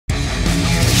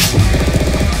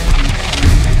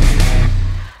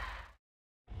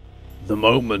The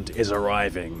moment is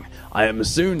arriving. I am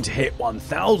soon to hit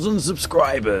 1,000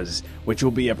 subscribers, which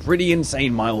will be a pretty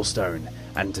insane milestone.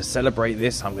 And to celebrate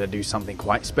this, I'm going to do something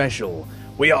quite special.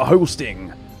 We are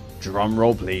hosting,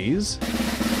 drumroll please,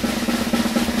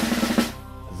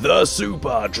 the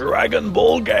Super Dragon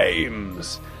Ball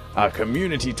Games, a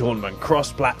community tournament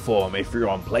cross-platform if you're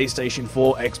on PlayStation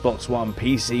 4, Xbox One,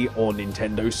 PC or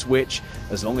Nintendo Switch.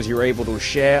 As long as you're able to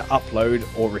share, upload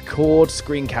or record,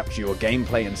 screen capture your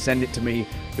gameplay and send it to me,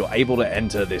 you're able to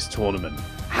enter this tournament.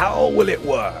 How will it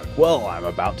work? Well, I'm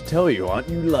about to tell you, aren't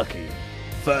you lucky?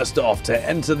 First off, to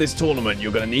enter this tournament,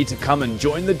 you're going to need to come and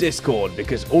join the Discord,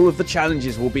 because all of the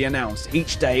challenges will be announced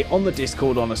each day on the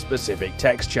Discord on a specific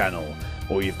text channel.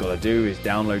 All you've got to do is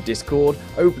download Discord,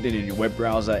 open it in your web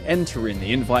browser, enter in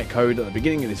the invite code at the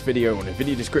beginning of this video or in the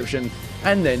video description,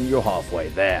 and then you're halfway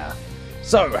there.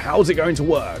 So, how's it going to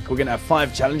work? We're going to have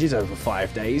 5 challenges over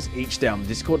 5 days. Each day on the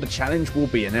Discord, the challenge will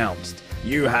be announced.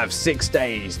 You have 6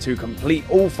 days to complete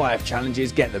all 5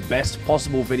 challenges, get the best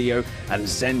possible video, and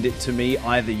send it to me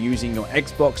either using your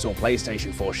Xbox or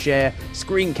PlayStation 4 share,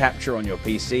 screen capture on your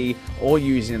PC, or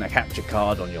using a capture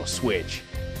card on your Switch.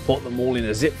 Put them all in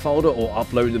a zip folder or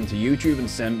upload them to YouTube and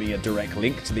send me a direct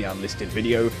link to the unlisted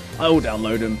video. I will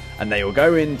download them and they will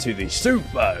go into the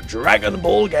Super Dragon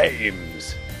Ball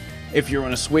Games. If you're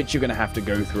on a Switch, you're going to have to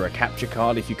go through a capture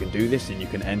card. If you can do this, then you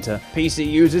can enter. PC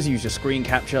users use a screen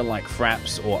capture like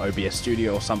Fraps or OBS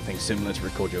Studio or something similar to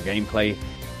record your gameplay.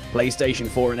 PlayStation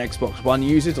 4 and Xbox One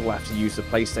users will have to use the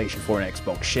PlayStation 4 and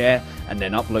Xbox share and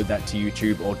then upload that to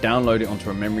YouTube or download it onto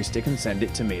a memory stick and send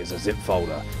it to me as a zip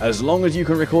folder. As long as you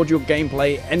can record your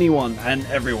gameplay, anyone and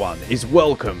everyone is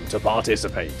welcome to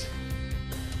participate.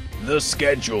 The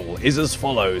schedule is as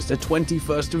follows. The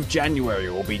 21st of January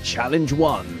will be Challenge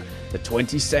 1, the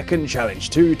 22nd Challenge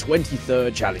 2,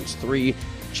 23rd Challenge 3,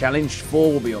 Challenge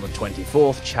 4 will be on the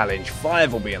 24th, Challenge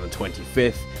 5 will be on the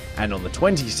 25th, and on the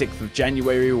 26th of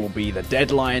January will be the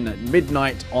deadline at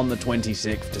midnight on the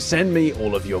 26th to send me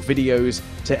all of your videos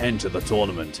to enter the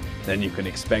tournament. Then you can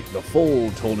expect the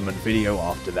full tournament video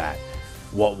after that.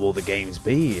 What will the games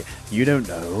be? You don't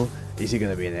know. Is it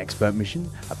going to be an expert mission?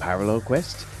 A parallel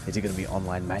quest? Is it going to be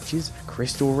online matches?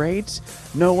 Crystal raids?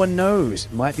 No one knows.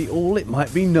 It might be all, it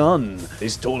might be none.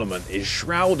 This tournament is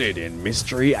shrouded in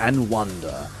mystery and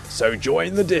wonder. So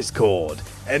join the Discord,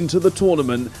 enter the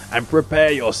tournament, and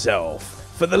prepare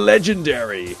yourself for the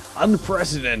legendary,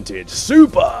 unprecedented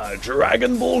Super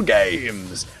Dragon Ball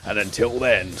Games. And until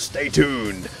then, stay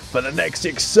tuned for the next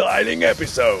exciting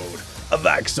episode of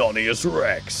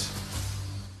AxoniusRex.